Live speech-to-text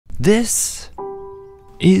This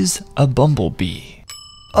is a bumblebee.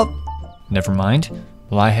 Oh, never mind.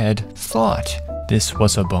 Well, I had thought this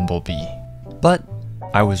was a bumblebee, but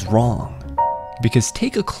I was wrong. Because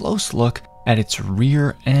take a close look at its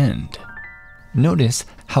rear end. Notice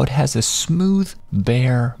how it has a smooth,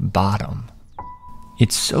 bare bottom.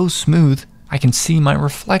 It's so smooth, I can see my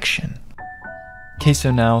reflection. Okay,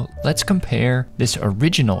 so now let's compare this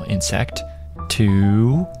original insect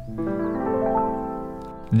to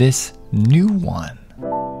this new one.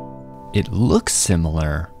 It looks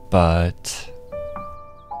similar, but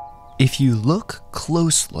if you look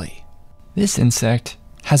closely, this insect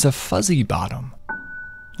has a fuzzy bottom.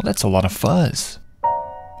 Well, that's a lot of fuzz.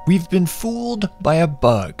 We've been fooled by a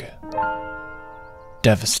bug.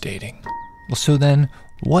 Devastating. Well, so then,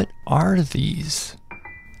 what are these?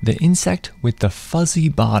 The insect with the fuzzy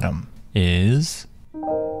bottom is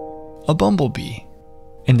a bumblebee.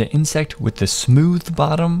 And the insect with the smooth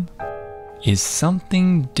bottom is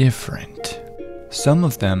something different. Some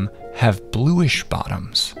of them have bluish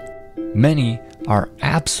bottoms. Many are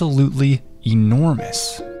absolutely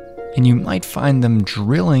enormous. And you might find them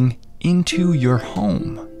drilling into your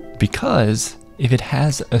home. Because if it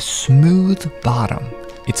has a smooth bottom,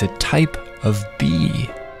 it's a type of bee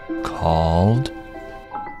called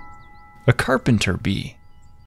a carpenter bee.